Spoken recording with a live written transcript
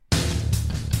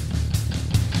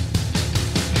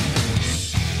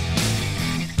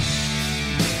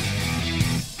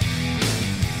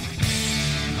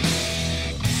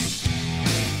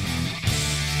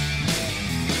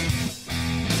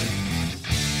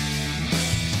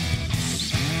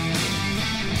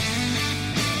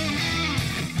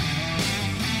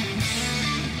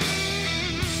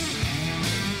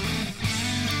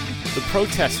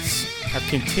Protests have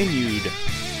continued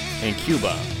in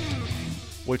Cuba.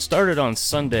 What started on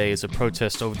Sunday as a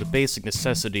protest over the basic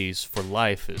necessities for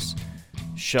life is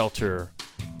shelter,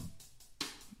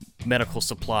 medical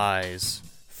supplies,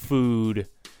 food,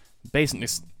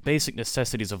 basic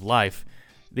necessities of life.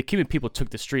 The Cuban people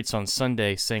took the streets on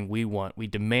Sunday saying, we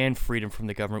demand freedom from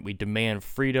the government, we demand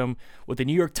freedom, what the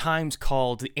New York Times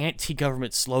called the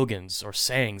anti-government slogans or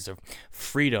sayings of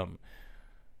freedom.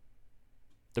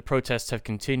 The protests have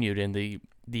continued, and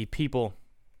the people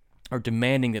are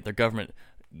demanding that their government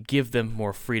give them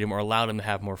more freedom or allow them to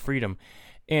have more freedom.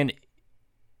 And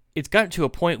it's gotten to a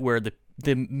point where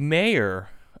the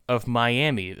mayor of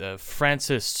Miami,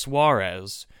 Francis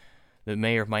Suarez, the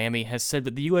mayor of Miami, has said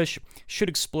that the U.S. should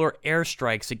explore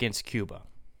airstrikes against Cuba,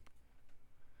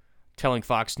 telling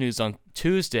Fox News on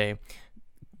Tuesday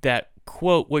that,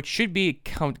 quote, what should be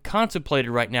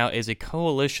contemplated right now is a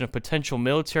coalition of potential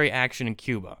military action in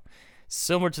Cuba,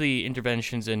 similar to the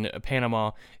interventions in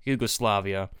Panama,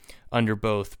 Yugoslavia, under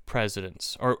both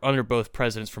presidents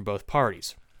from both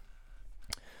parties.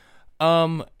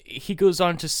 He goes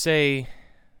on to say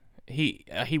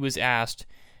he was asked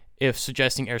if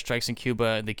suggesting airstrikes in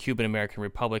Cuba, the Cuban American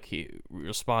Republic, he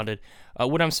responded,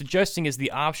 what I'm suggesting is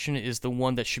the option is the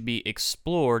one that should be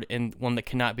explored and one that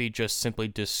cannot be just simply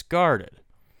discarded.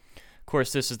 Of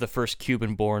course, this is the first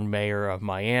Cuban-born mayor of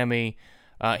Miami.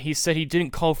 He said he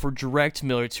didn't call for direct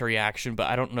military action, but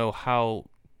I don't know how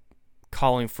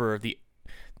calling for the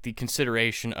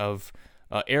consideration of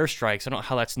airstrikes, I don't know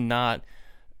how that's not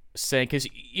saying, because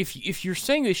if you're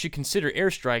saying they should consider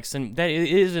airstrikes, then that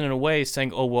is in a way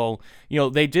saying, oh, well,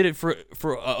 they did it for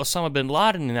Osama bin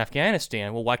Laden in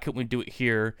Afghanistan. Well, why couldn't we do it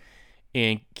here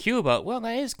in Cuba? Well,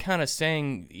 that is kind of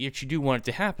saying that you do want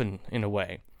it to happen in a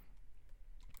way.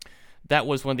 That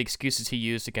was one of the excuses he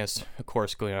used against, of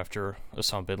course, going after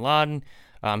Osama bin Laden.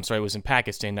 I'm sorry, it was in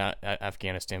Pakistan, not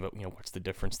Afghanistan, but, what's the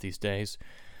difference these days?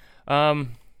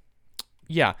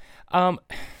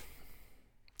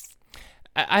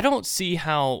 I don't see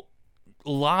how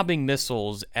lobbing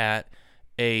missiles at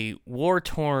a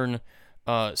war-torn,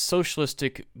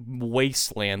 socialistic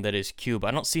wasteland that is Cuba,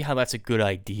 I don't see how that's a good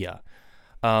idea.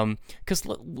 Because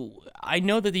I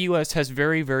know that the U.S. has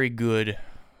very, very good,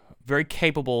 very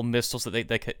capable missiles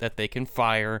that they can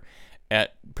fire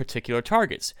at particular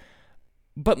targets.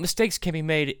 But mistakes can be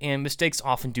made, and mistakes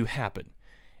often do happen.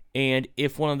 And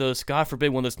if one of those, God forbid,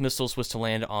 one of those missiles was to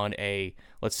land on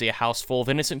let's say, a house full of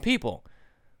innocent people,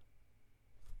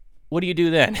 what do you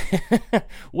do then?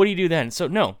 What do you do then? So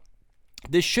no,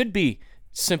 this should be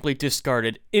simply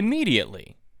discarded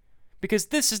immediately, because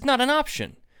this is not an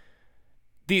option.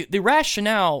 The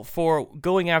rationale for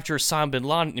going after Osama bin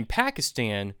Laden in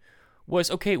Pakistan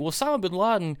was, okay, well, Osama bin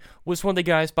Laden was one of the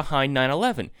guys behind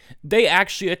 9/11. They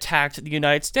actually attacked the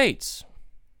United States.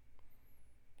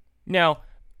 Now,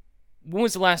 when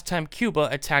was the last time Cuba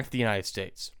attacked the United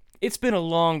States? It's been a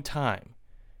long time.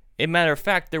 As a matter of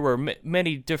fact, there were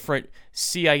many different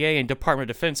CIA and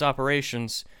Department of Defense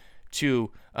operations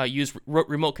to use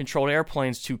remote-controlled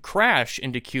airplanes to crash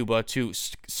into Cuba to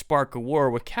spark a war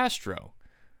with Castro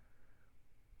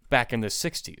back in the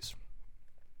 60s.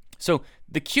 So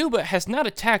the Cuba has not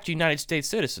attacked United States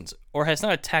citizens or has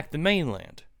not attacked the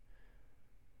mainland.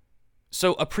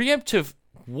 So a preemptive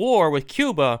war with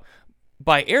Cuba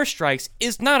by airstrikes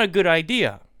is not a good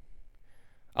idea.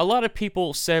 A lot of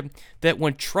people said that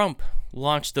when Trump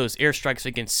launched those airstrikes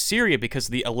against Syria because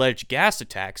of the alleged gas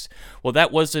attacks, well,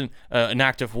 that wasn't an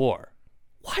act of war.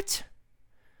 What?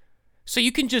 So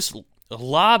you can just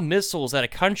lob missiles at a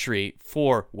country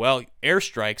for, well,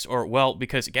 airstrikes or, well,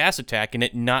 because gas attack and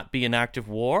it not be an act of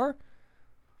war?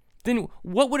 Then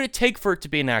what would it take for it to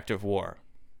be an act of war?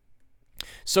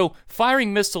 So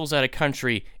firing missiles at a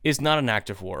country is not an act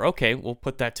of war. Okay, we'll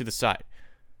put that to the side.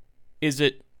 Is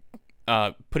it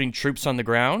putting troops on the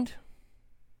ground?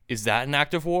 Is that an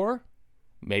act of war?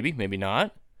 Maybe, maybe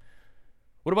not.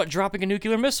 What about dropping a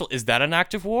nuclear missile? Is that an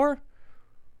act of war?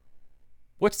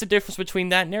 What's the difference between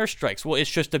that and airstrikes? Well, it's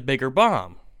just a bigger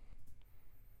bomb.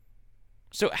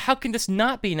 So how can this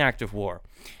not be an act of war?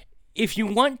 If you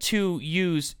want to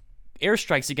use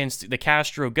airstrikes against the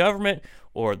Castro government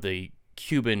or the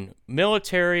Cuban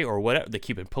military or whatever, the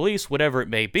Cuban police, whatever it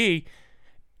may be,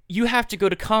 you have to go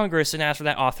to Congress and ask for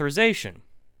that authorization,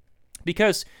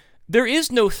 because there is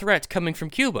no threat coming from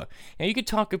Cuba. Now, you could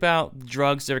talk about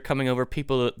drugs that are coming over,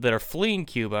 people that are fleeing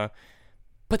Cuba,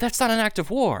 but that's not an act of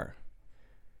war.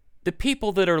 The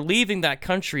people that are leaving that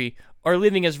country are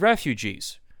living as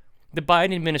refugees. The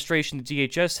Biden administration, the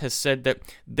DHS, has said that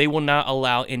they will not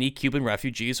allow any Cuban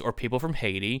refugees or people from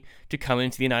Haiti to come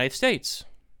into the United States.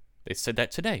 They said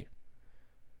that today.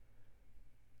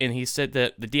 and he said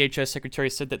that the DHS secretary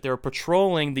said that they're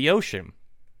patrolling the ocean.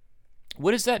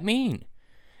 What does that mean?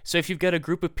 So if you've got a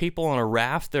group of people on a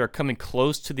raft that are coming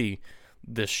close to the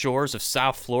shores of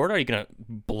South Florida, are you going to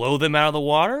blow them out of the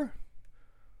water?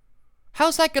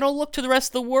 How's that going to look to the rest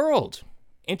of the world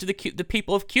and to the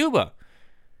people of Cuba?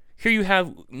 Here you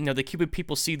have, the Cuban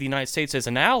people see the United States as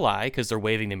an ally because they're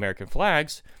waving the American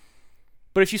flags.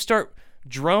 But if you start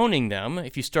droning them,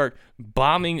 if you start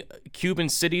bombing Cuban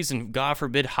cities and, God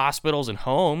forbid, hospitals and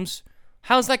homes,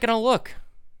 how's that going to look?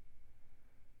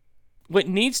 What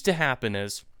needs to happen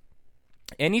is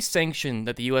any sanction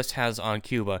that the U.S. has on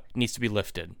Cuba needs to be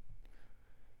lifted.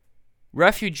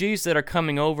 Refugees that are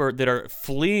coming over, that are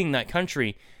fleeing that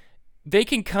country, they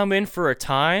can come in for a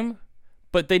time,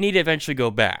 but they need to eventually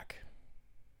go back.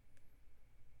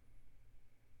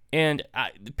 And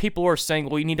people are saying,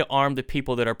 well, you need to arm the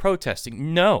people that are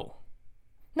protesting. No.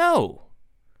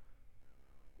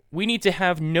 We need to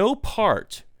have no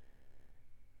part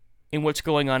in what's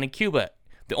going on in Cuba.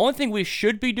 The only thing we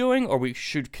should be doing, or we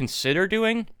should consider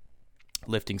doing,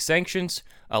 lifting sanctions,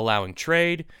 allowing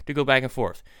trade to go back and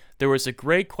forth. There was a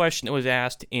great question that was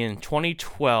asked in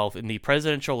 2012 in the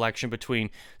presidential election between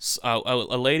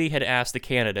a lady had asked the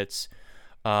candidates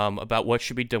about what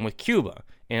should be done with Cuba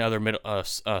and other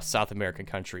South American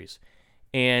countries.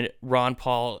 And Ron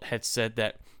Paul had said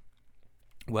that,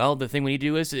 well, the thing we need to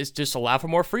do is just allow for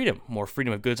more freedom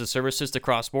of goods and services to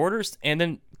cross borders, and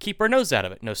then keep our nose out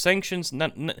of it. No sanctions,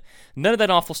 none of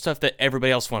that awful stuff that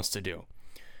everybody else wants to do.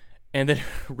 And then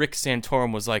Rick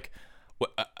Santorum was like,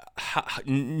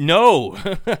 no,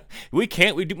 we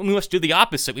can't. We must do the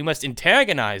opposite. We must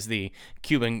antagonize the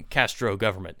Cuban Castro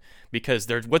government because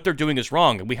what they're doing is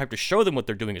wrong, and we have to show them what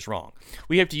they're doing is wrong.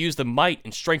 We have to use the might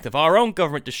and strength of our own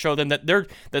government to show them that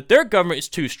their government is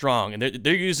too strong and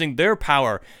they're using their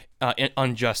power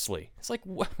unjustly. It's like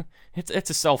it's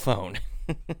a cell phone.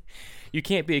 You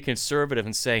can't be a conservative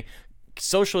and say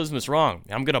socialism is wrong.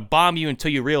 I'm going to bomb you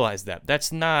until you realize that.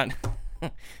 That's not.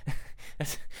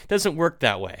 It doesn't work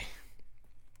that way.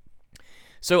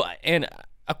 So, and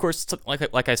of course,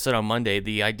 like I said on Monday,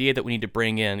 the idea that we need to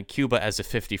bring in Cuba as a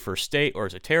 51st state or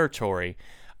as a territory,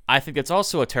 I think that's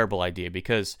also a terrible idea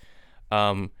because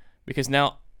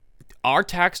now our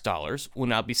tax dollars will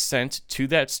now be sent to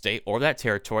that state or that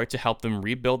territory to help them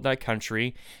rebuild that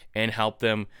country and help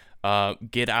them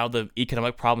get out of the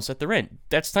economic problems that they're in.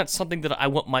 That's not something that I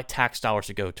want my tax dollars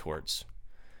to go towards.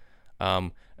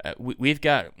 We've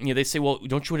got, they say, well,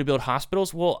 don't you want to build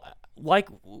hospitals?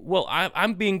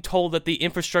 I'm being told that the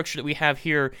infrastructure that we have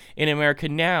here in America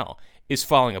now is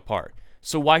falling apart.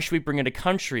 So why should we bring in a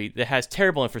country that has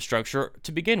terrible infrastructure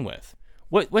to begin with?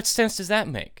 What sense does that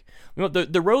make?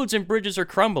 The roads and bridges are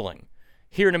crumbling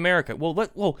here in America.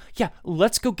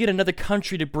 Let's go get another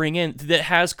country to bring in that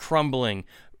has crumbling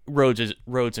roads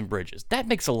and bridges. That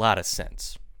makes a lot of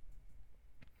sense.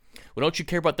 Well, don't you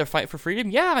care about their fight for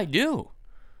freedom? Yeah, I do.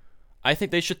 I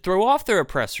think they should throw off their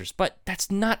oppressors, but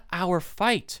that's not our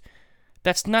fight.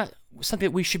 That's not something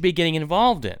that we should be getting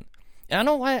involved in. And I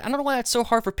don't know why that's so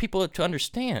hard for people to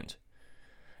understand.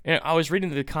 And I was reading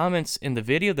the comments in the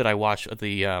video that I watched of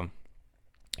the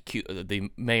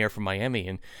mayor from Miami,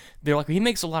 and they're like, he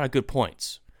makes a lot of good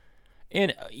points.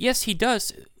 And yes, he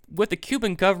does. What the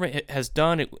Cuban government has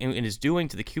done and is doing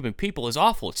to the Cuban people is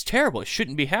awful. It's terrible. It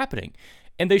shouldn't be happening.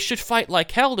 And they should fight like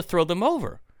hell to throw them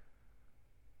over.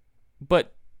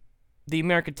 But the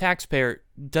American taxpayer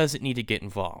doesn't need to get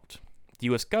involved. The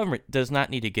U.S. government does not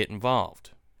need to get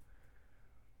involved.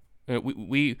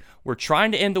 We're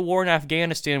trying to end the war in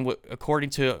Afghanistan, according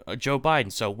to Joe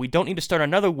Biden. So we don't need to start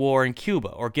another war in Cuba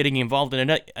or getting involved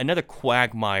in another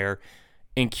quagmire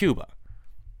in Cuba.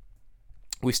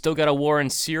 We still got a war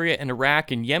in Syria and Iraq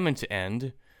and Yemen to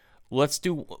end. Let's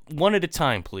do one at a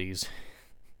time, please.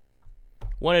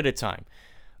 One at a time.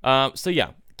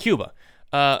 Cuba.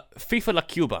 FIFA la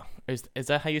Cuba. Is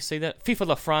that how you say that? FIFA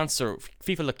la France or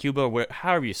FIFA la Cuba, or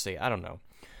however you say it. I don't know.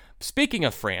 Speaking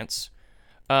of France,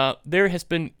 there has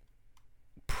been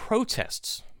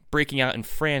protests breaking out in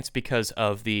France because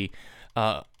of the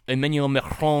Emmanuel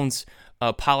Macron's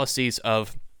policies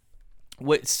of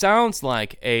what sounds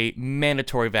like a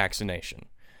mandatory vaccination.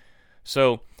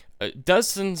 So,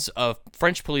 dozens of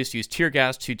French police used tear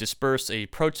gas to disperse a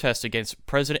protest against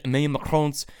President Emmanuel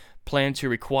Macron's plan to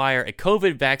require a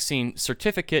COVID vaccine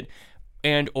certificate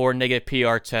and or negative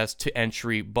PR test to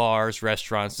entry bars,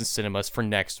 restaurants, and cinemas for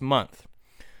next month.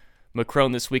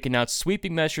 Macron this week announced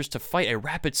sweeping measures to fight a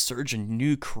rapid surge in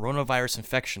new coronavirus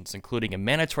infections, including a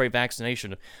mandatory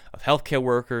vaccination of healthcare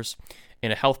workers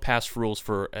and a health pass rules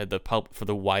for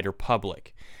the wider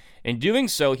public. In doing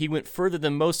so, he went further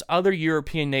than most other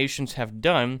European nations have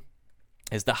done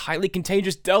as the highly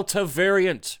contagious Delta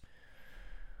variant.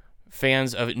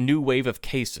 Fans of a new wave of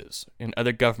cases, and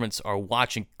other governments are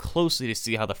watching closely to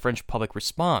see how the French public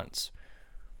responds.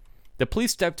 The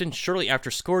police stepped in shortly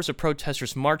after scores of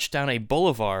protesters marched down a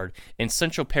boulevard in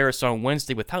central Paris on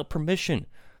Wednesday without permission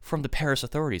from the Paris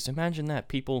authorities. Imagine that,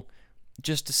 people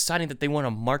just deciding that they want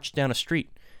to march down a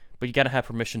street, but you got to have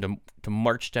permission to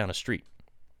march down a street.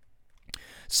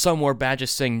 Some wore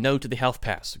badges saying no to the health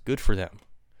pass. Good for them.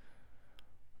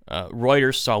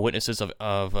 Reuters saw witnesses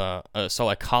saw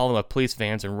a column of police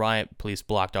vans and riot police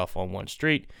blocked off on one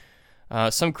street.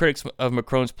 Some critics of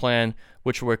Macron's plan,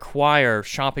 which will require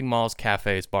shopping malls,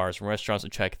 cafes, bars, and restaurants to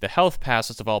check the health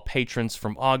passes of all patrons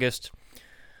from August,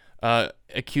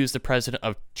 accused the president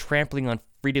of trampling on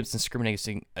freedoms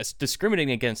and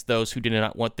discriminating against those who did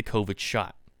not want the COVID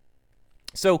shot.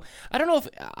 So I don't know if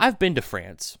I've been to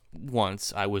France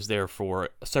once. I was there for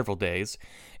several days,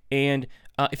 and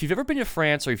if you've ever been to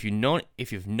France, or if you know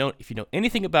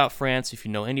anything about France, if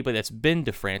you know anybody that's been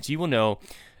to France, you will know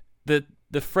that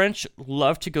the French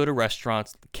love to go to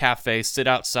restaurants, cafes, sit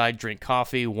outside, drink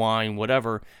coffee, wine,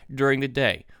 whatever, during the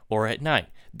day or at night.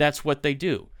 That's what they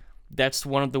do. That's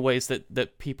one of the ways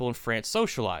that people in France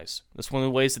socialize. That's one of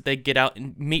the ways that they get out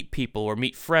and meet people or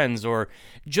meet friends or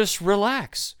just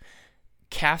relax.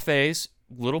 Cafes,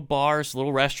 little bars,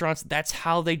 little restaurants, that's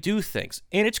how they do things.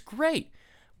 And it's great.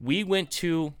 We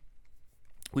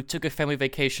took a family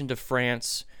vacation to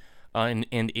France and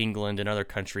England and other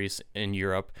countries in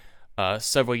Europe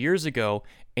several years ago,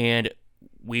 and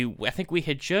I think we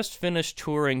had just finished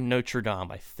touring Notre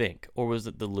Dame, or was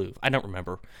it the Louvre? I don't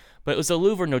remember, but it was the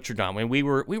Louvre or Notre Dame, and we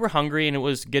were hungry, and it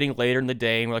was getting later in the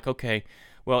day, and we're like, okay,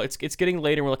 well, it's getting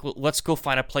later, and we're like, well, let's go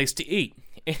find a place to eat.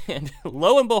 And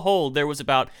lo and behold, there was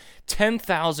about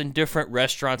 10,000 different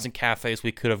restaurants and cafes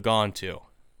we could have gone to.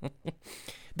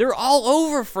 They're all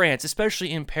over France,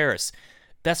 especially in Paris.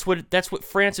 That's what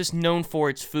France is known for,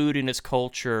 its food and its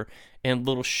culture and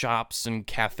little shops and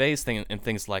cafes and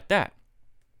things like that.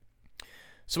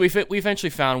 So we eventually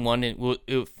found one, and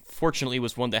it fortunately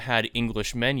was one that had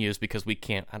English menus because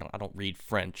I don't read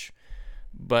French.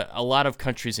 But a lot of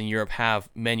countries in Europe have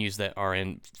menus that are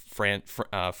in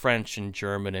French and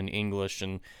German and English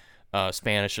and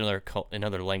Spanish and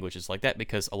other languages like that,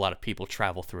 because a lot of people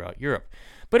travel throughout Europe.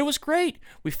 But it was great.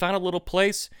 We found a little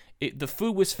place. The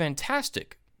food was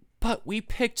fantastic. But we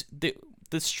picked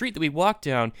the street that we walked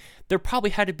down. There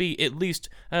probably had to be at least,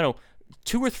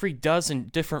 2 or 3 dozen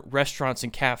different restaurants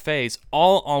and cafes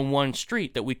all on one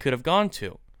street that we could have gone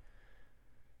to.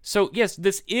 So yes,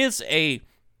 this is a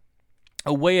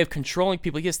way of controlling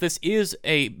people. Yes, this is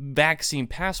a vaccine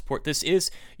passport.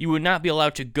 You would not be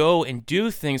allowed to go and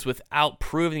do things without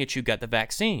proving that you got the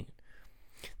vaccine.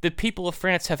 The people of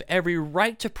France have every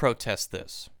right to protest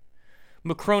this.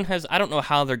 Macron I don't know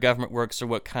how their government works or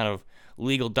what kind of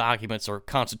legal documents or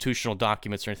constitutional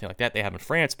documents or anything like that they have in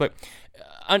France, but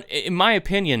in my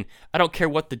opinion, I don't care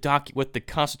what the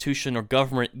Constitution or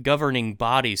governing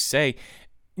bodies say.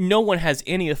 No one has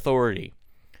any authority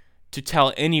to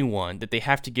tell anyone that they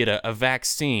have to get a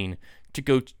vaccine to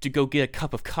go get a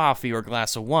cup of coffee or a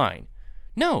glass of wine.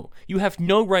 No, you have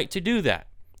no right to do that.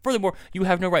 Furthermore, you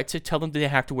have no right to tell them that they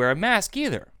have to wear a mask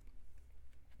either,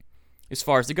 as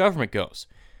far as the government goes.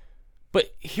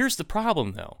 But here's the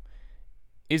problem, though,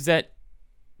 is that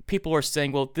people are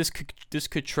saying, well, this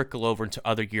could trickle over into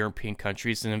other European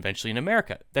countries and eventually in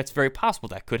America. That's very possible.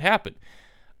 That could happen.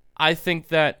 I think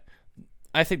the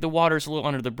water's a little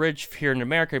under the bridge here in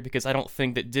America, because I don't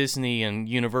think that Disney and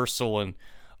Universal and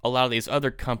a lot of these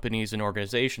other companies and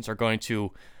organizations are going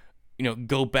to,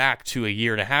 go back to a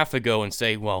year and a half ago and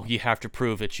say, well, you have to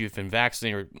prove that you've been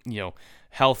vaccinated, or,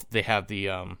 health, they have the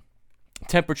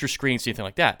temperature screens, anything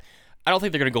like that. I don't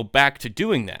think they're going to go back to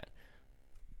doing that.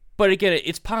 But again,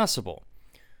 it's possible.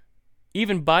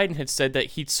 Even Biden had said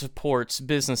that he supports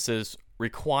businesses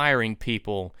requiring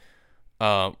people,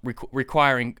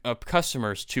 requiring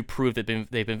customers to prove that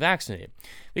they've been vaccinated.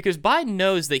 Because Biden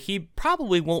knows that he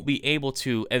probably won't be able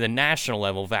to, at the national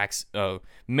level,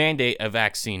 mandate a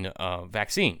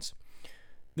vaccines.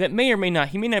 That may or may not,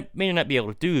 he may not be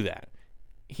able to do that.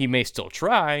 He may still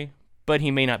try, but he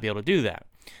may not be able to do that.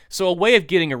 So a way of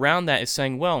getting around that is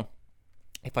saying, well,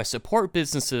 if I support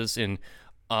businesses and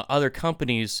other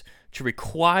companies to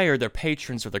require their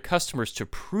patrons or their customers to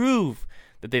prove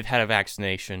that they've had a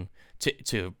vaccination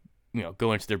to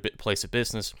go into their place of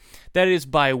business, that is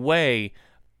by way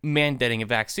mandating a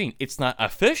vaccine. It's not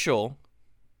official,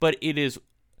 but it is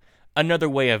another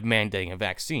way of mandating a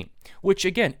vaccine, which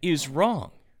again is wrong.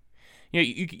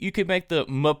 You could make the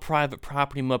private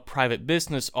property, private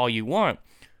business all you want,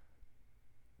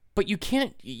 but you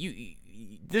can't.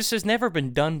 This has never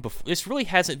been done before. This really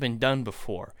hasn't been done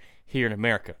before here in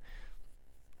America.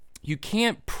 You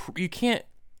can't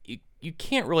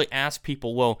really ask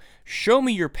people, well, show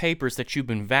me your papers that you've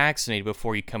been vaccinated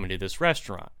before you come into this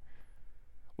restaurant.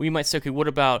 Well, you might say, okay, what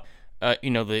about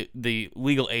the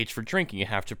legal age for drinking? You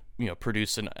have to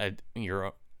produce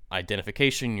your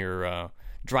identification, your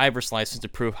driver's license to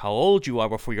prove how old you are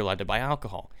before you're allowed to buy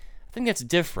alcohol. I think that's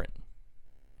different.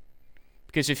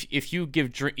 Because if you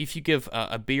give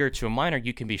a beer to a minor,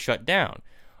 you can be shut down,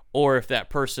 or if that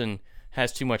person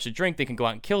has too much to drink, they can go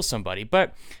out and kill somebody.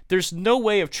 But there's no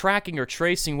way of tracking or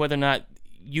tracing whether or not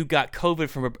you got COVID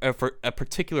from a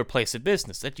particular place of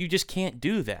business. That you just can't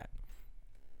do that.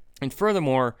 And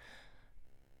furthermore,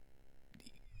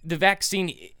 the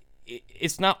vaccine,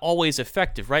 it's not always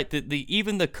effective, right?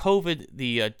 Even the COVID,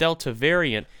 the Delta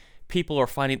variant, people are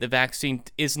finding the vaccine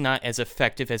is not as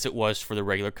effective as it was for the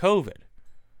regular COVID.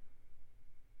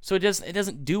 So it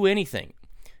doesn't do anything.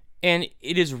 And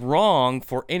it is wrong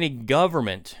for any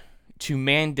government to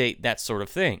mandate that sort of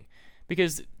thing,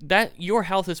 because that your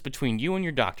health is between you and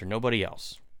your doctor, nobody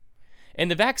else. And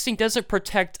the vaccine doesn't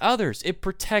protect others; it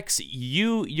protects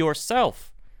you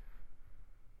yourself.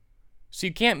 So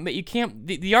you can't.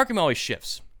 The argument always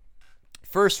shifts.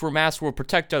 First, masks will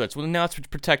protect others. Well, now it's to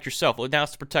protect yourself. Well, now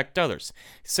it's to protect others.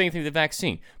 Same thing with the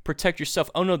vaccine. Protect yourself.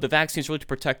 Oh no, the vaccine is really to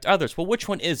protect others. Well, which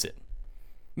one is it?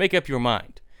 Make up your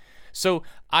mind. So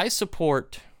I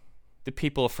support the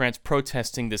people of France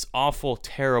protesting this awful,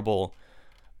 terrible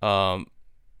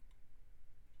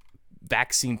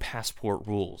vaccine passport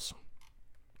rules.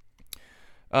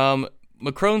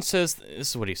 Macron says, this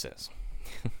is what he says.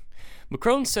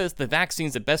 Macron says the vaccine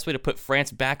is the best way to put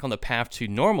France back on the path to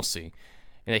normalcy,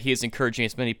 and that he is encouraging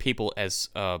as many people as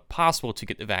possible to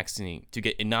get the vaccine, to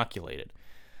get inoculated.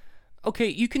 Okay,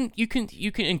 you can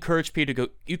encourage people to go.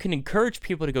 You can encourage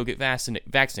people to go get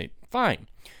vaccinated. Fine,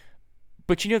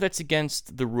 but that's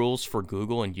against the rules for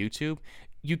Google and YouTube.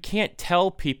 You can't tell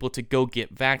people to go get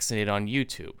vaccinated on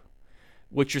YouTube.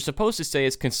 What you're supposed to say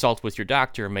is consult with your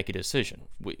doctor and make a decision.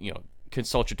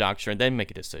 Consult your doctor and then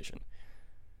make a decision.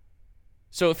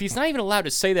 So if he's not even allowed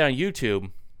to say that on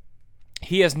YouTube,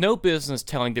 he has no business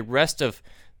telling the rest of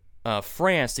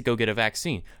France to go get a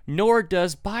vaccine. Nor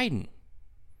does Biden,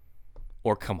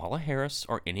 or Kamala Harris,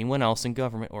 or anyone else in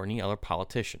government, or any other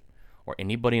politician, or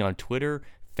anybody on Twitter,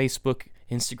 Facebook,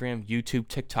 Instagram, YouTube,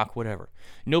 TikTok, whatever.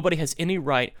 Nobody has any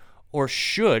right, or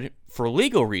should, for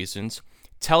legal reasons,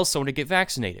 tell someone to get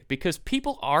vaccinated, because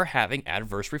people are having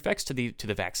adverse effects to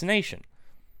the vaccination.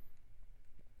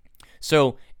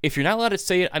 So if you're not allowed to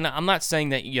say it, and I'm not saying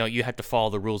that you have to follow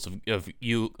the rules of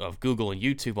Google and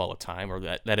YouTube all the time, or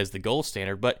that is the gold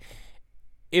standard, but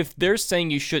if they're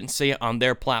saying you shouldn't say it on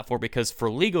their platform because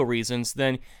for legal reasons,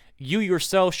 then you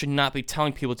yourself should not be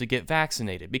telling people to get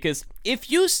vaccinated. Because if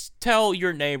you tell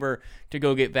your neighbor to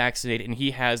go get vaccinated and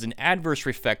he has an adverse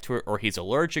effect to it, or he's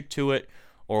allergic to it,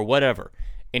 or whatever,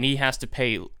 and he has to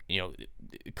pay,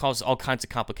 it causes all kinds of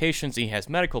complications, he has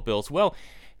medical bills, well,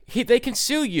 they can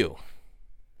sue you.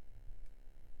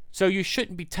 So you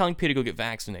shouldn't be telling people to go get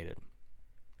vaccinated.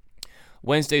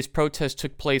 Wednesday's protest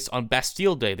took place on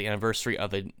Bastille Day, the anniversary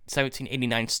of the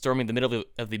 1789 storming the middle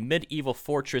of the medieval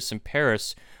fortress in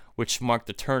Paris, which marked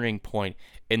the turning point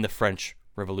in the French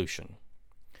Revolution.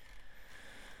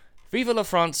 Vive la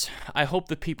France! I hope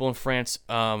the people in France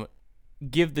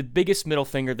give the biggest middle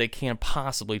finger they can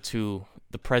possibly to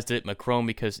the President Macron,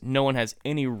 because no one has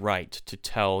any right to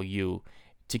tell you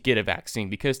to get a vaccine,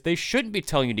 because they shouldn't be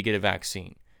telling you to get a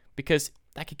vaccine, because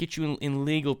that could get you in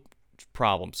legal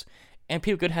problems. And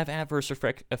people could have adverse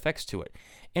effects to it.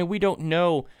 And we don't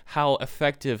know how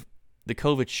effective the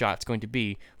COVID shot's going to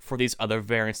be for these other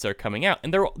variants that are coming out.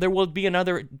 And there will be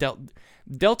another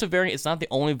Delta variant. Is not the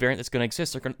only variant that's going to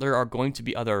exist. There are going to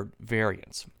be other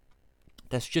variants.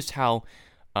 That's just how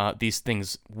these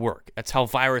things work. That's how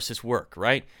viruses work,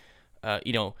 right?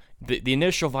 The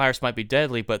initial virus might be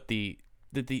deadly, but the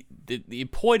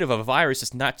point of a virus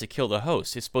is not to kill the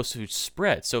host. It's supposed to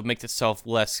spread, so it makes itself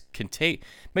less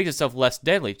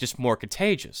deadly, just more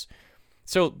contagious.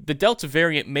 So the Delta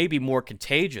variant may be more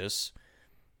contagious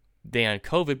than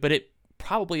COVID, but it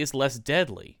probably is less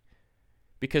deadly,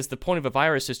 because the point of a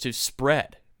virus is to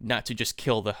spread, not to just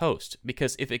kill the host.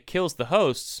 Because if it kills the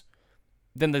hosts,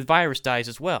 then the virus dies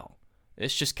as well.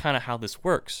 It's just kind of how this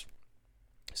works.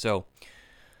 So,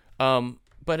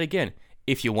 but again,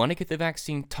 if you want to get the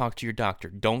vaccine, talk to your doctor.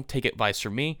 Don't take advice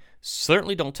from me.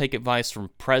 Certainly don't take advice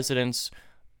from presidents,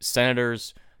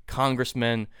 senators,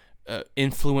 congressmen,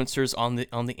 influencers on the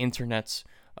internets,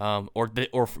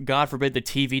 or God forbid the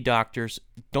TV doctors.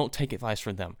 Don't take advice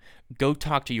from them. Go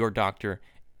talk to your doctor,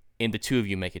 and the two of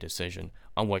you make a decision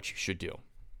on what you should do.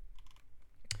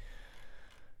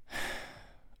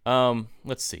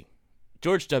 Let's see.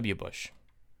 George W. Bush.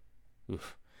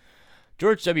 Oof.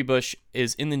 George W. Bush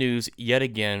is in the news yet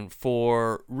again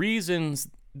for reasons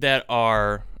that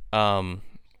are, I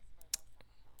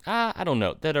don't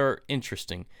know, that are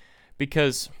interesting.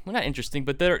 Because, well, not interesting,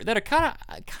 but that are kind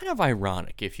of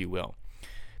ironic, if you will.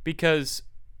 Because,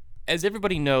 as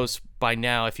everybody knows by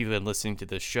now, if you've been listening to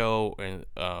the show and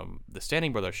the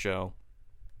Standing Brothers show,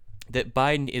 that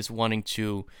Biden is wanting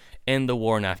to end the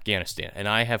war in Afghanistan, and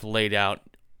I have laid out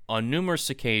on numerous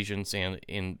occasions and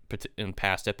in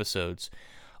past episodes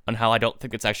on how I don't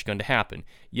think it's actually going to happen.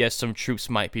 Yes, some troops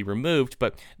might be removed,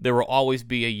 but there will always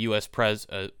be a U.S.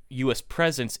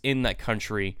 presence in that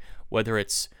country, whether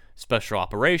it's Special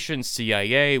Operations,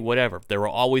 CIA, whatever. There will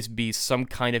always be some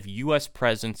kind of U.S.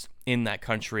 presence in that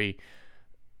country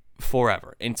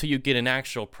forever, until you get an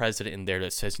actual president in there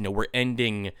that says, we're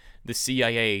ending the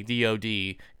CIA,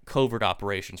 DOD, covert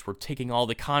operations. We're taking all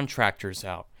the contractors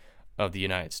out of the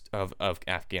of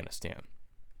Afghanistan.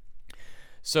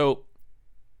 So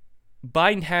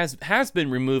Biden has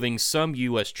been removing some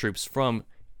U.S. troops from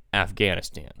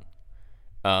Afghanistan.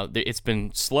 It's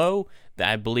been slow.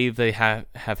 I believe they have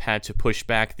had to push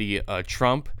back the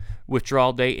Trump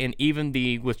withdrawal date, and even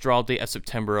the withdrawal date of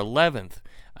September 11th.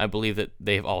 I believe that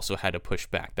they've also had to push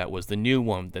back. That was the new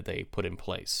one that they put in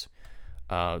place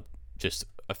just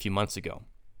a few months ago.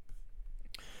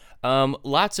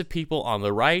 Lots of people on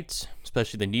the right,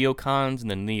 especially the neocons and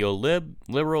the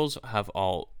neo-liberals, have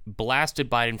all blasted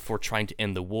Biden for trying to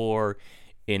end the war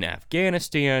in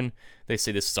Afghanistan. They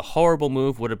say this is a horrible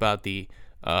move. What about the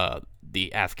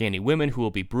Afghani women who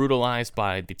will be brutalized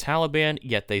by the Taliban?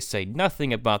 Yet they say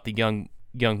nothing about the young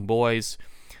boys,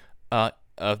 the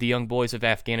young boys of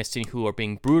Afghanistan who are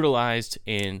being brutalized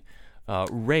and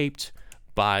raped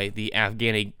by the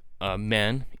Afghani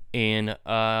men in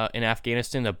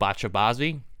Afghanistan, the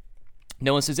Bachabazi.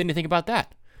 No one says anything about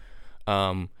that.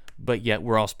 But yet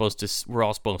we're all supposed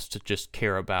to just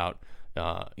care about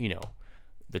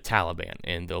the Taliban,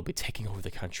 and they'll be taking over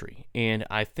the country. And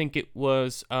I think it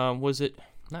was it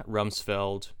not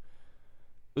Rumsfeld?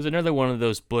 It was another one of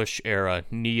those Bush era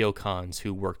neocons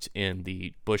who worked in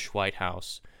the Bush White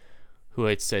House, who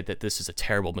had said that this is a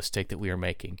terrible mistake that we are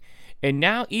making. And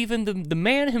now even the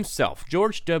man himself,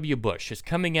 George W. Bush, is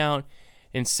coming out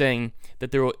and saying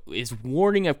that there is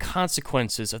warning of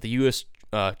consequences of the U.S.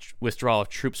 Withdrawal of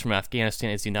troops from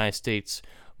Afghanistan as the United States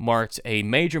marked a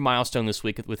major milestone this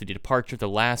week with the departure of the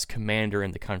last commander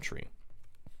in the country.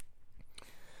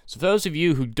 So for those of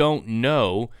you who don't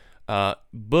know,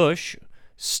 Bush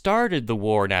started the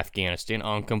war in Afghanistan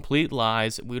on complete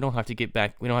lies. We don't have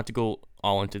to go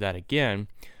all into that again.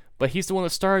 But he's the one that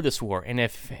started this war, and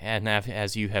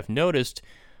as you have noticed,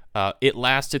 it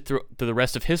lasted through the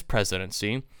rest of his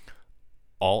presidency,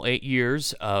 all 8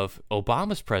 years of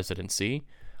Obama's presidency,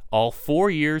 all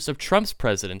 4 years of Trump's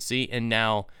presidency, and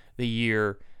now the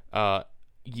year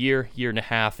and a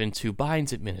half into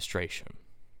Biden's administration.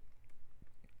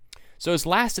 So it's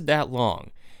lasted that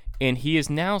long, and he is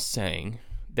now saying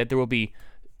that there will be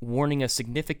warning of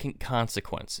significant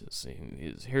consequences.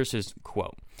 Here's his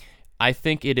quote. I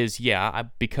think it is,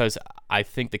 because I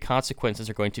think the consequences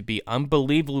are going to be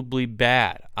unbelievably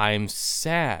bad. I'm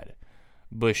sad,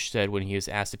 Bush said when he was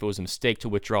asked if it was a mistake to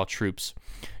withdraw troops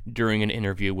during an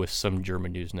interview with some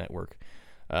German news network.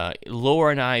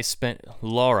 Laura and I spent a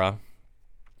lot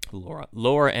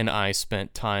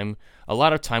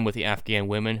of time with the Afghan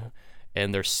women,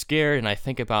 and they're scared, and I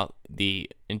think about the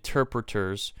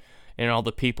interpreters and all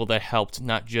the people that helped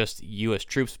not just U.S.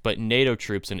 troops, but NATO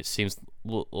troops, and it seems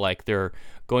like they're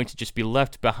going to just be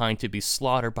left behind to be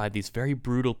slaughtered by these very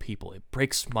brutal people. It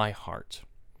breaks my heart.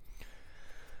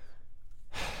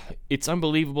 It's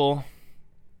unbelievable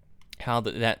how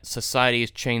that society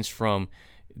has changed from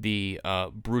the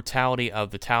brutality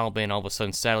of the Taliban. All of a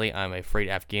sudden, sadly, I'm afraid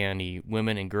Afghani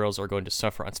women and girls are going to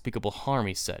suffer unspeakable harm,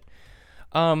 he said.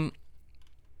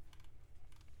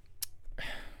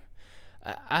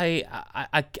 I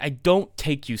don't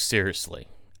take you seriously.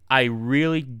 I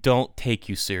really don't take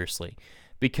you seriously,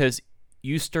 because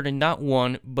you started not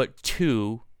one but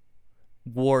two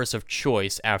wars of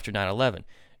choice after 9/11.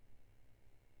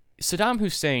 Saddam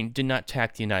Hussein did not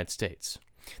attack the United States.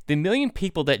 The million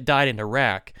people that died in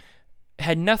Iraq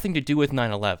had nothing to do with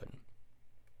 9/11.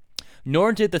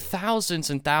 Nor did the thousands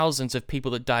and thousands of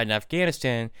people that died in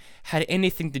Afghanistan had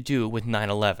anything to do with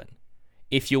 9/11.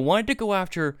 If you wanted to go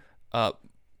after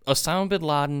Osama bin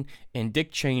Laden and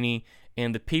Dick Cheney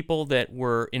and the people that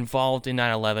were involved in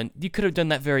 9/11, you could have done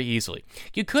that very easily.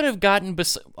 You could have gotten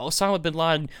Osama bin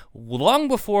Laden long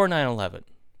before 9/11.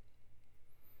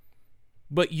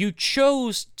 But you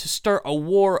chose to start a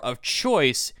war of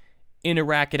choice in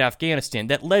Iraq and Afghanistan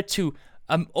that led to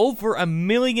over 1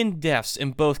 million deaths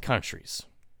in both countries.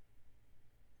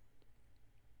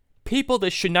 People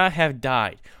that should not have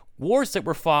died. Wars that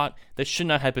were fought that should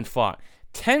not have been fought.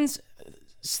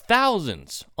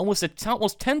 Thousands, almost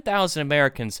 10,000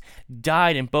 Americans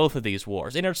died in both of these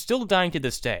wars and are still dying to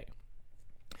this day.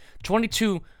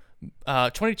 22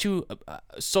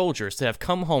 soldiers that have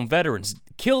come home, veterans,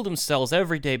 kill themselves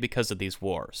every day because of these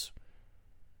wars.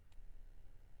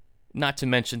 Not to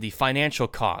mention the financial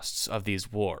costs of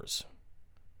these wars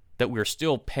that we're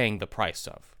still paying the price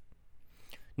of.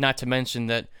 Not to mention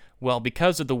that, well,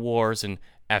 because of the wars in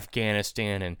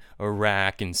Afghanistan and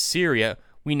Iraq and Syria,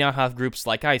 we now have groups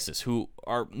like ISIS, who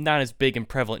are not as big and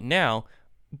prevalent now,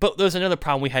 but there's another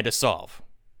problem we had to solve.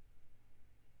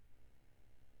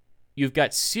 You've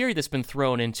got Syria that's been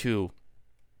thrown into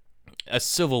a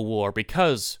civil war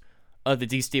because of the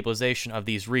destabilization of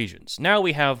these regions. Now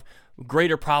we have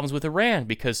greater problems with Iran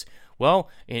because, well,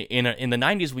 in the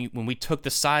 90s, when we took the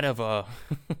side of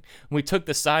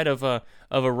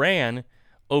Iran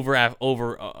over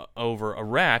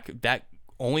Iraq, that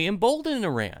only emboldened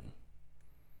Iran.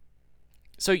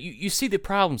 So you see the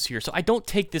problems here. So I don't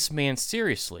take this man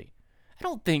seriously. I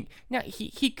don't think, now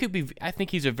he could be, I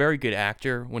think he's a very good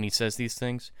actor when he says these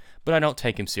things, but I don't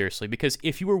take him seriously because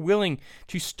if you were willing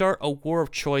to start a war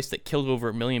of choice that killed over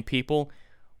 1 million people,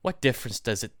 what difference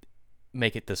does it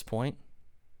make at this point?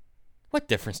 What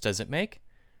difference does it make?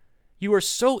 You are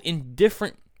so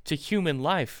indifferent to human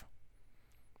life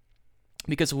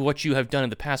because of what you have done in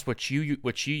the past, what you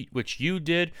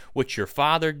did, what your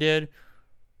father did,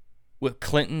 what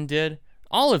Clinton did,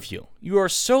 all of you. You are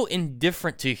so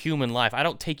indifferent to human life. I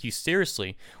don't take you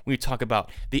seriously when you talk about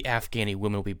the Afghani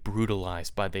women will be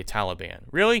brutalized by the Taliban.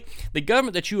 Really? The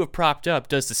government that you have propped up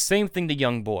does the same thing to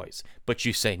young boys, but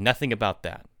you say nothing about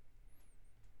that.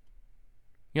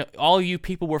 You know, all you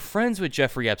people were friends with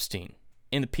Jeffrey Epstein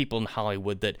and the people in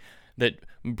Hollywood that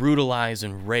brutalize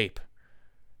and rape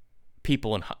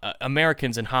people in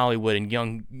Americans in Hollywood and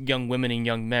young women and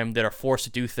young men that are forced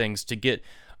to do things to get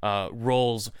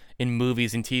roles in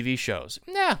movies and TV shows.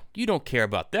 Nah, you don't care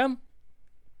about them.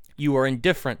 You are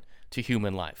indifferent to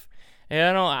human life.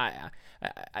 And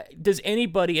does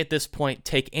anybody at this point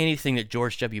take anything that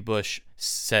George W. Bush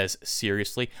says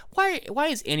seriously? Why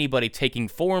is anybody taking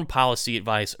foreign policy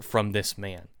advice from this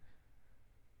man?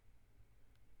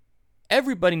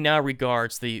 Everybody now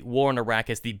regards the war in Iraq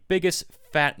as the biggest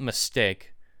fat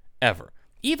mistake ever.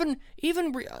 Even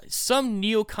some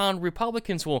neocon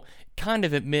Republicans will kind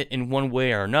of admit in one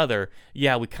way or another,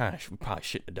 yeah, we probably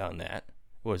shouldn't have done that.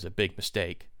 It was a big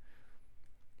mistake.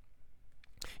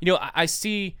 You know, I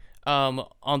see on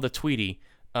the Tweety,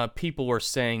 people were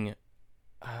saying,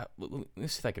 let me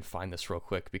see if I can find this real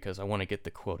quick because I want to get the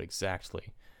quote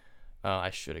exactly.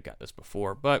 I should have got this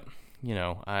before, but you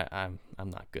know, I'm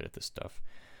not good at this stuff.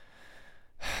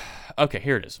 Okay,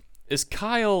 here it is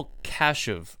Kyle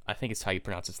Kashuv, I think it's how you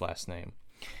pronounce his last name.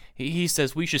 He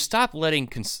says, we should stop letting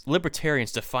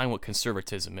libertarians define what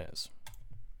conservatism is.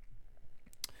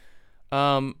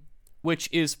 Which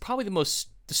is probably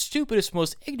the stupidest,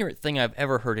 most ignorant thing I've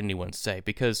ever heard anyone say,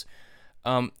 because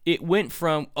it went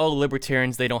from,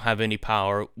 libertarians, they don't have any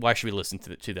power, why should we listen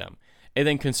to them? And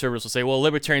then conservatives will say, well,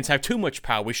 libertarians have too much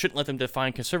power, we shouldn't let them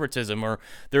define conservatism, or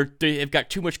they've got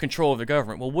too much control of the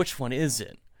government. Well, which one is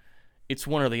it? It's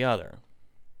one or the other.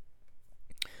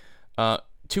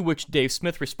 To which Dave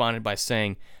Smith responded by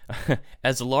saying,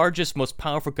 as the largest, most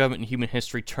powerful government in human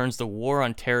history turns the war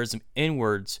on terrorism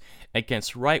inwards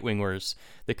against right-wingers,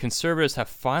 the conservatives have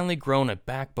finally grown a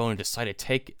backbone and decided to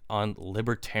take on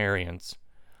libertarians.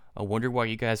 I wonder why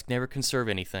you guys never conserve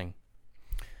anything.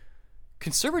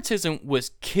 Conservatism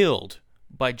was killed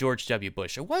by George W.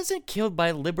 Bush. It wasn't killed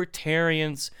by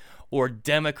libertarians or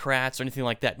Democrats or anything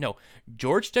like that. No,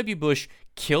 George W. Bush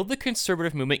killed the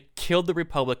conservative movement, killed the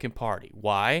Republican Party.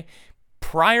 Why?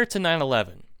 Prior to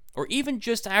 9/11, or even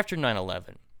just after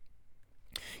 9/11,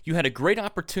 you had a great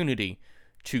opportunity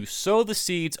to sow the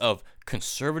seeds of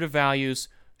conservative values,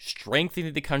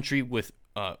 strengthening the country with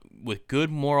good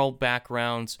moral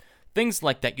backgrounds, things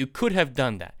like that. You could have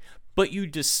done that. But you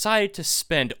decided to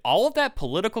spend all of that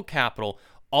political capital,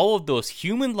 all of those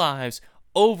human lives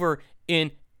over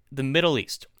in the Middle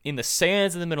East, in the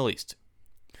sands of the Middle East.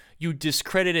 You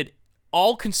discredited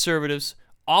all conservatives,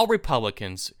 all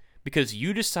Republicans, because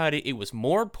you decided it was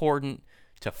more important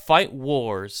to fight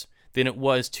wars than it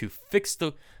was to fix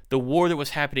the war that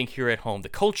was happening here at home, the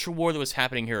culture war that was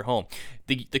happening here at home.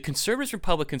 The conservatives,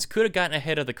 Republicans could have gotten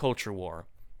ahead of the culture war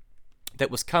that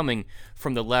was coming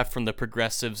from the left, from the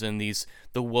progressives and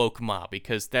the woke mob,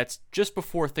 because that's just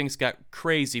before things got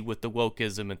crazy with the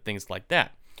wokeism and things like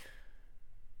that.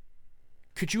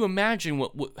 Could you imagine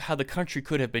how the country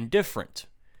could have been different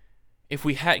if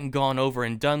we hadn't gone over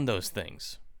and done those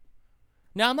things?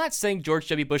 Now, I'm not saying George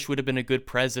W. Bush would have been a good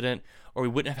president, or we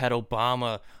wouldn't have had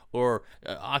Obama, or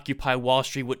Occupy Wall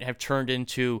Street wouldn't have turned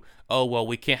into, oh, well,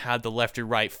 we can't have the left and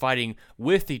right fighting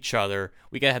with each other.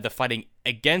 We got to have the fighting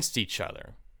against each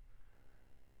other.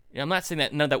 I'm not saying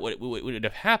that none of that would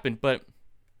have happened, but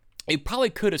it probably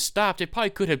could have stopped. It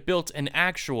probably could have built an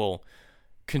actual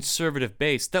conservative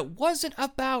base that wasn't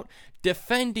about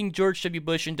defending George W.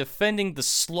 Bush and defending the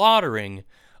slaughtering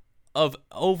of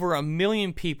over 1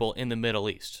 million people in the Middle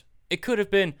East. It could have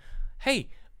been, hey,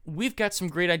 we've got some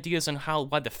great ideas on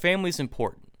why the family's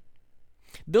important.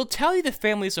 They'll tell you the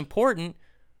family's important,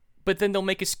 but then they'll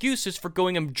make excuses for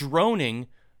going and droning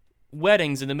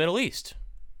weddings in the Middle East.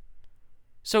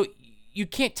 So you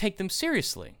can't take them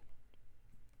seriously.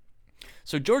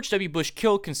 So George W. Bush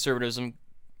killed conservatism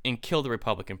and killed the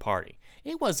Republican Party.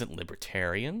 It wasn't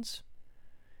libertarians.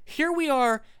 Here we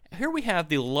have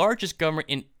the largest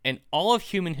government in all of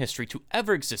human history to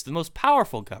ever exist, the most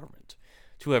powerful government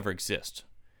to ever exist.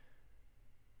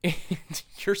 And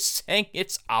you're saying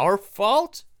it's our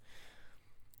fault?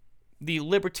 The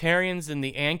libertarians and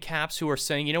the ANCAPs who are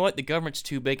saying, you know what, the government's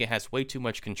too big, it has way too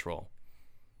much control.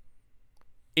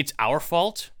 It's our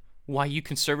fault why you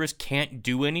conservatives can't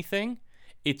do anything?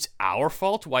 It's our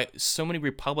fault why so many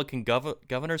Republican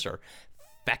governors are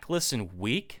feckless and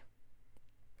weak?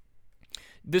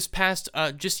 This past,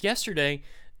 just yesterday,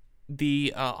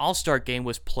 the All-Star game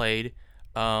was played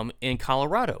in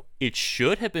Colorado. It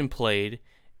should have been played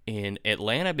in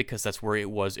Atlanta because that's where it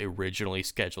was originally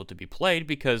scheduled to be played,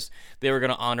 because they were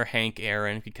going to honor Hank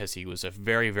Aaron because he was a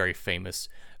very, very famous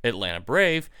Atlanta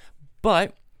Brave.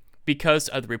 But because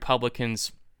of the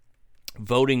Republicans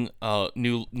voting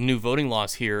new voting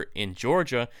laws here in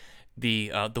Georgia,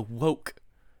 the woke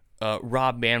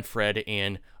Rob Manfred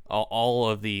and all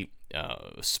of the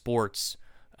sports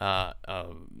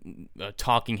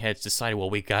talking heads decided, well,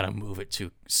 we got to move it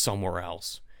to somewhere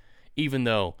else, even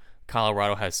though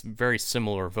Colorado has very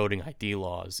similar voting ID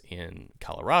laws in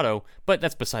Colorado, but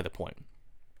that's beside the point.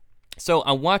 So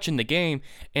I'm watching the game,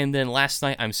 and then last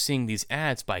night I'm seeing these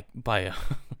ads by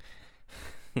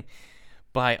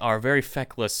by our very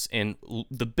feckless and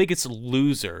the biggest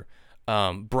loser,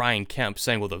 Brian Kemp,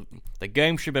 saying, well, the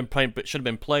game should have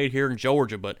been played here in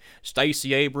Georgia, but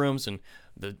Stacey Abrams and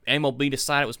the MLB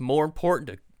decided it was more important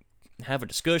to have a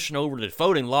discussion over the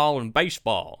voting law in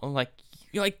baseball. I'm like,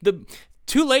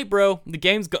 too late, bro. The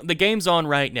game's on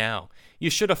right now. You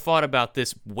should have thought about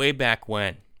this way back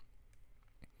when.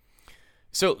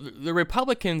 So the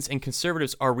Republicans and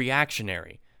conservatives are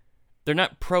reactionary. They're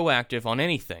not proactive on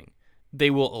anything. They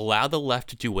will allow the left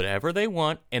to do whatever they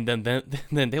want, and then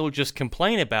they will just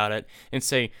complain about it and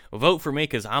say, vote for me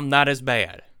because I'm not as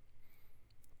bad.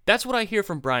 That's what I hear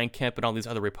from Brian Kemp and all these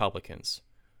other Republicans.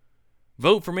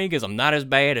 Vote for me because I'm not as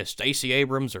bad as Stacey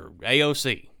Abrams or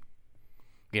AOC.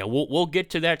 You know, we'll get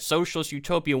to that socialist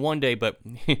utopia one day, but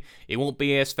it won't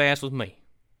be as fast with me.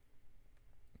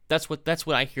 That's what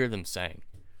I hear them saying.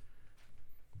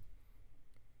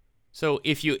 So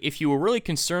if you were really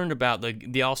concerned about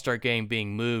the All-Star game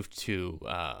being moved to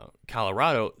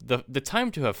Colorado, the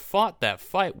time to have fought that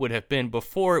fight would have been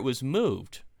before it was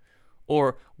moved,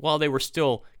 or while they were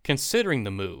still considering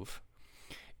the move.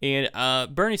 And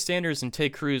Bernie Sanders and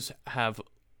Ted Cruz have,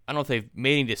 I don't know if they've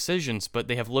made any decisions, but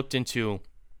they have looked into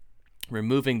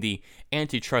removing the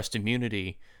antitrust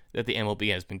immunity that the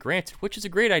MLB has been granted, which is a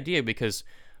great idea because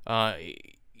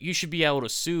you should be able to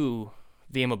sue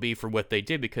the MLB for what they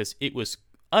did because it was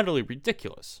utterly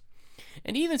ridiculous.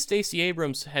 And even Stacey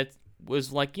Abrams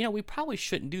was like, we probably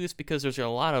shouldn't do this because there's a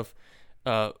lot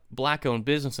of black-owned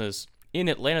businesses in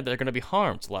Atlanta that are going to be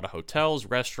harmed. A lot of hotels,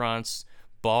 restaurants,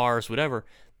 bars, whatever,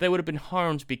 that would have been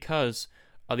harmed because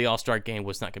the All-Star game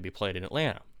was not going to be played in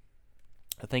Atlanta.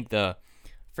 I think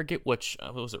forget which,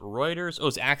 was it Reuters? Oh, it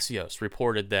was Axios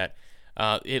reported that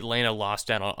Atlanta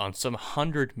lost out on some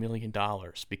 $100 million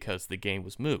because the game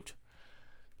was moved.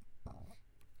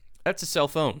 That's a cell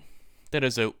phone. That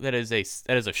is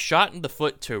a shot in the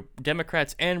foot to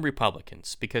Democrats and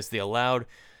Republicans because they allowed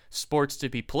sports to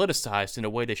be politicized in a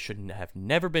way they should have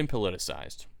never been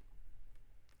politicized.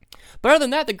 But other than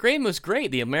that, the game was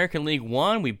great. The American League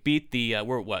won. We beat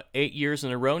we're 8 years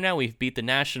in a row now. We've beat the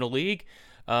National League.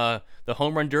 The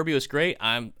home run derby was great.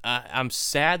 I'm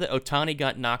sad that Ohtani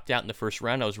got knocked out in the first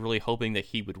round. I was really hoping that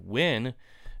he would win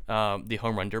the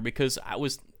home run derby because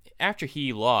after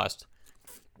he lost,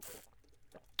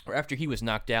 or after he was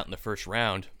knocked out in the first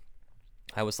round,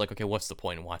 I was like, okay, what's the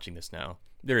point in watching this now?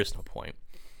 There is no point.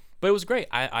 But it was great.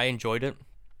 I enjoyed it.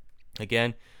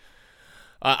 Again,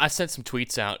 I sent some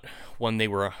tweets out when they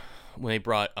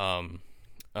brought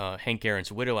Hank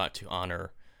Aaron's widow out to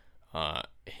honor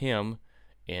him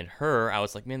and her. I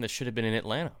was like, man, this should have been in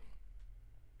Atlanta.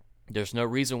 There's no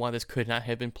reason why this could not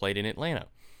have been played in Atlanta.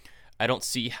 I don't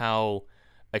see how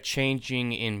a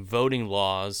changing in voting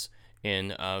laws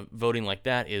and voting like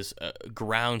that is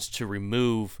grounds to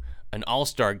remove an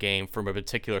all-star game from a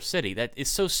particular city. That is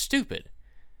so stupid.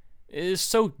 It is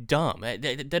so dumb.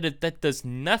 That does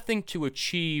nothing to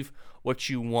achieve what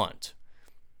you want.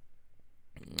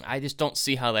 I just don't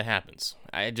see how that happens.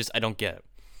 I don't get it.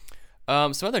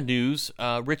 Some other news: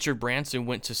 Richard Branson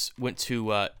went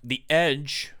to the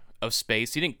edge of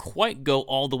space. He didn't quite go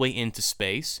all the way into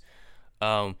space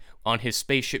on his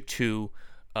Spaceship Two.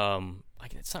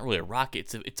 It's not really a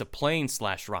rocket; it's a plane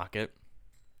 / rocket.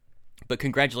 But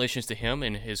congratulations to him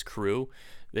and his crew.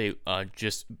 They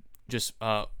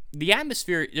the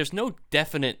atmosphere. There's no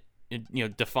definite,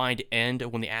 defined end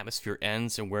of when the atmosphere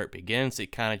ends and where it begins.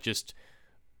 It kind of just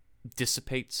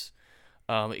dissipates.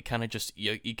 It kind of just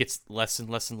it gets less and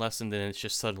less and less, and then it's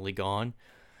just suddenly gone.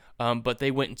 But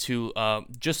they went into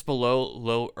just below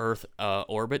low Earth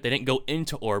orbit. They didn't go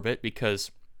into orbit because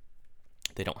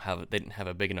they didn't have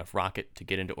a big enough rocket to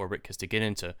get into orbit. Because to get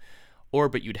into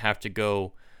orbit, you'd have to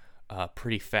go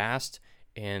pretty fast,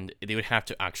 and they would have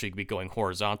to actually be going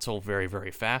horizontal very,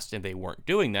 very fast, and they weren't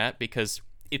doing that because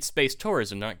it's space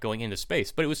tourism, not going into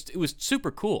space. But it was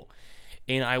super cool,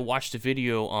 and I watched a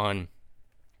video on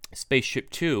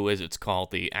Spaceship Two, as it's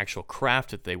called, the actual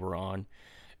craft that they were on,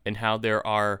 and how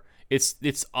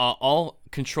it's all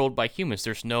controlled by humans.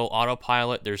 There's no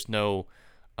autopilot. There's nothing.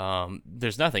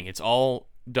 It's all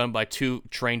done by 2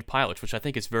 trained pilots, which I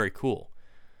think is very cool.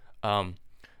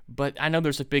 But I know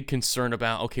there's a big concern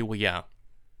about, okay, well, yeah,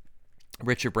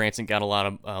 Richard Branson got a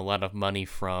lot of money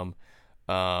from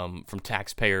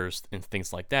taxpayers and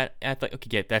things like that. And I thought, okay,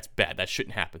 yeah, that's bad. That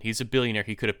shouldn't happen. He's a billionaire.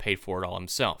 He could have paid for it all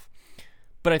himself.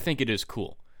 But I think it is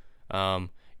cool.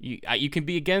 You can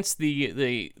be against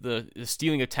the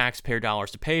stealing of taxpayer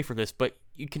dollars to pay for this, but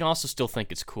you can also still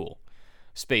think it's cool.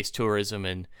 Space tourism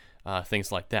and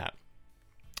things like that.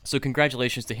 So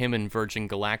congratulations to him and Virgin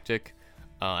Galactic.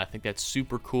 I think that's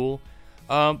super cool.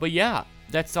 But yeah,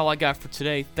 that's all I got for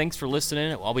today. Thanks for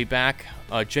listening. I'll be back.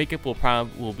 Jacob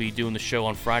will be doing the show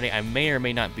on Friday. I may or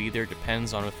may not be there.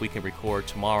 Depends on if we can record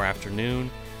tomorrow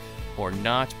afternoon or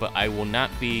not. But I will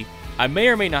not be. I may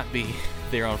or may not be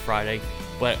there on Friday.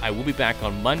 But I will be back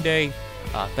on Monday.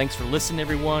 Thanks for listening,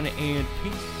 everyone, and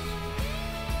peace.